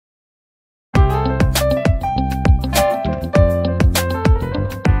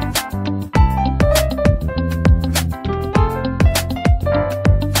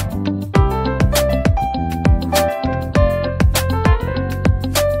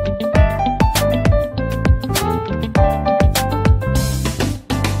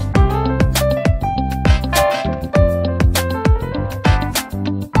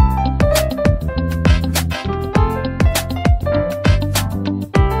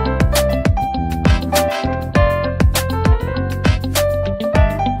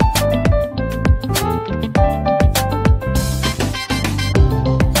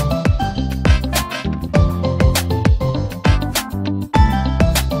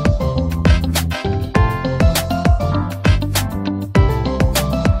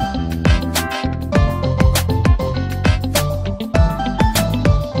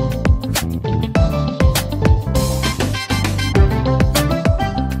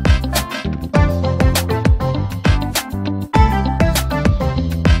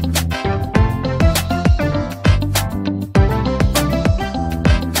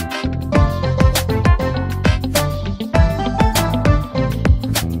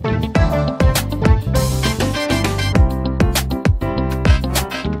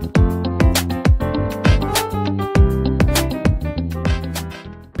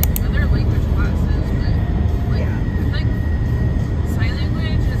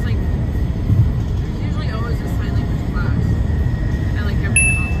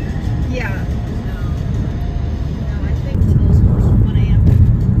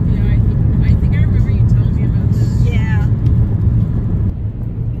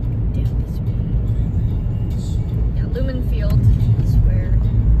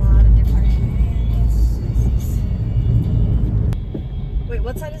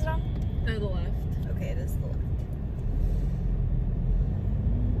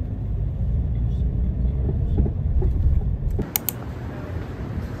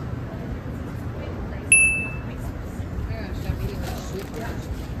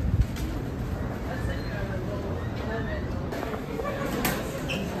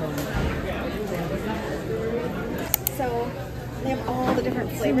the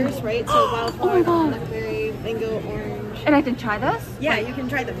different flavors, right? So wildflower, blackberry, mango, orange. And I can try this? Yeah, you can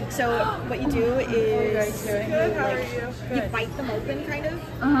try them. So what you do is you bite them open, kind of,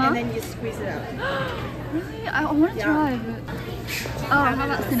 and then you squeeze it out. Really? I want to try it. Oh, how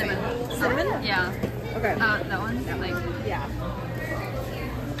about cinnamon? Cinnamon? Yeah. Okay. That one? Like, yeah.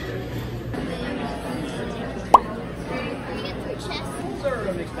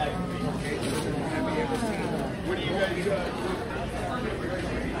 What do you guys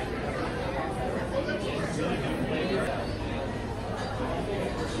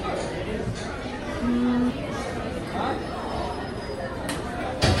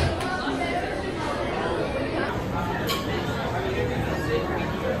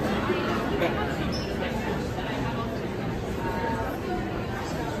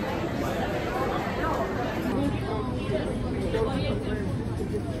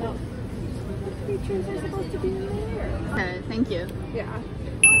Creatures are supposed to be in there. okay, thank you. Yeah. Oh,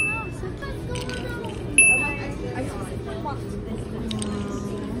 wow, so I specifically watched this.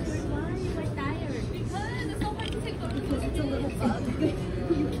 Because it's a little bug.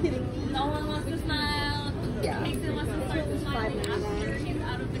 Are you kidding me? No one wants to smile. Yeah. Mason wants to start to smile after he's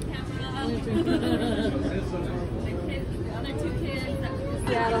out of the camera. The other two kids.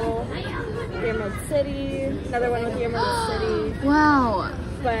 Seattle, the Emerald City, another one with the Emerald City. wow.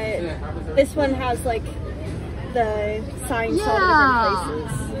 But this one has like the signs to all the different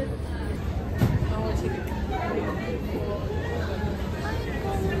places.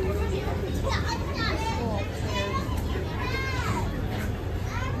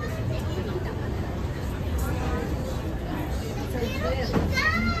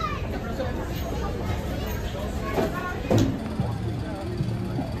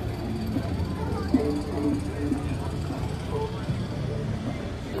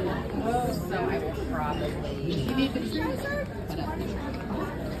 So I will probably maybe the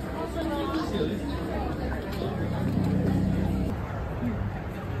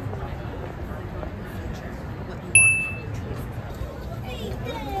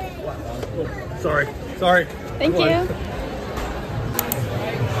Sorry. Thank you.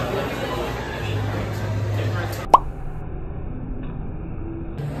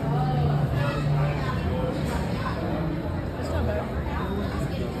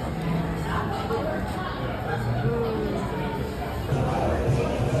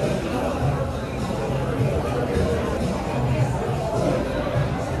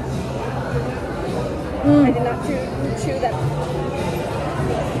 I did not chew that.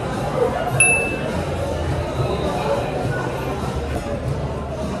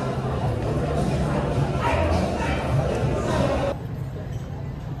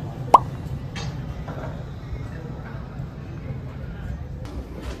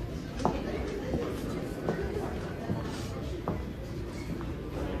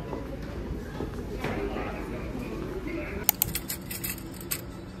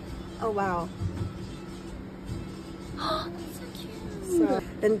 Oh wow. That's so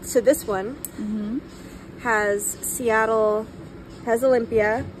cute. So this one has Seattle, has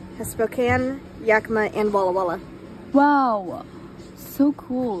Olympia, has Spokane, Yakima, and Walla Walla. Wow. So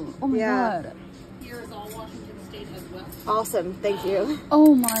cool. Oh my god. Here is all Washington State as well. Awesome, thank you.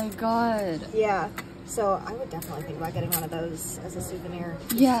 Oh my god. Yeah, so I would definitely think about getting one of those as a souvenir.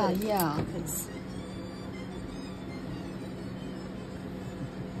 Yeah, yeah. It's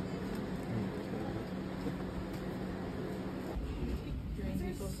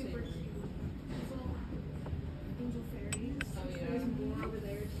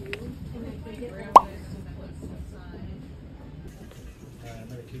I'm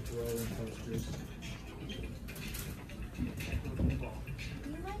gonna keep rolling posters.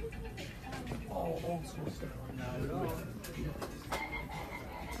 All school stuff. Not at all.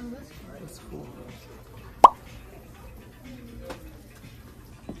 That's cool.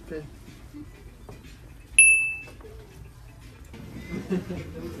 Okay.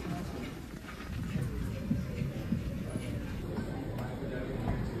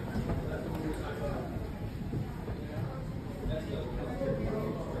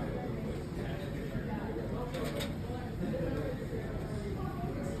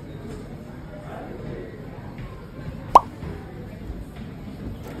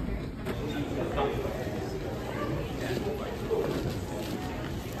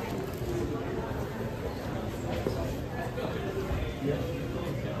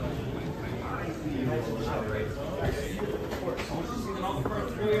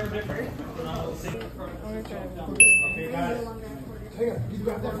 You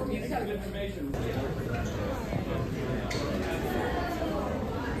got that for me? I got good information. this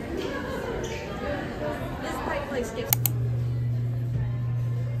Pike place gets.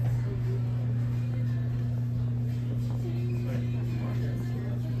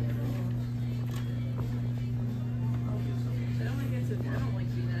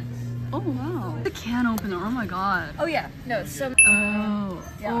 Oh wow. The can opener, oh my god. Oh yeah, no, some. Oh,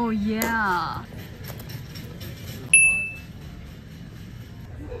 Yeah. oh yeah.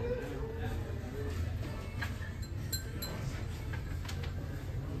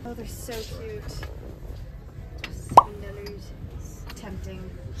 Oh, they're so cute. $7. It's tempting.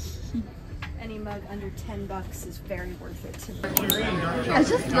 Any mug under $10 is very worth it to buy. I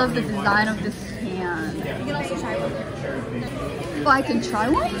just love the design of this can. You can also try one. Oh, I can try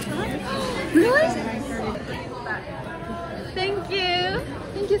one? Really? Thank you.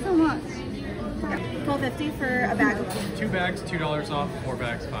 Thank you so much. $12.50 for a bag. 2 bags, $2 off. 4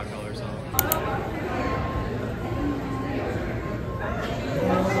 bags, $5 off.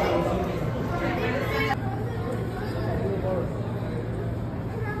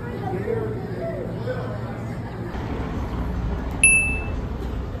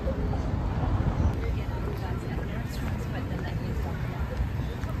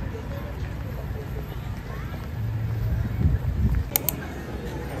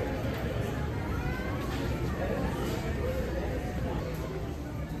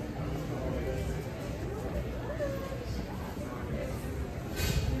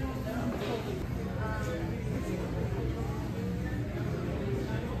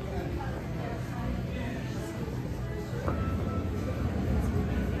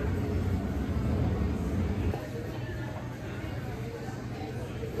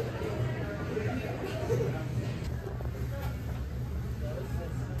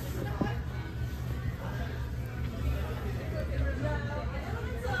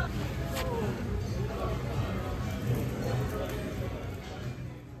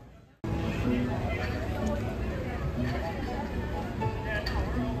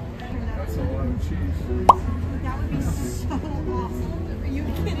 That's a lot of cheese. That would be so awesome. Are you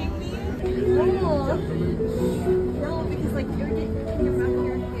kidding me? No. No, because like you're getting around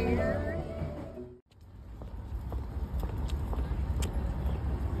your hair.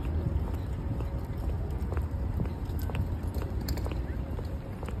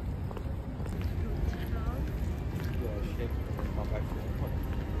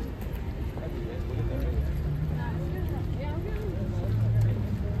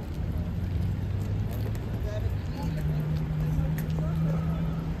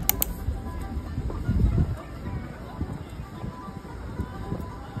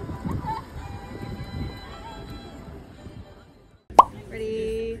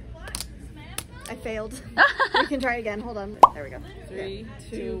 Ready? I failed. We can try again. Hold on. There we go. 3,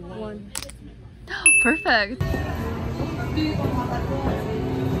 2, 1. Perfect.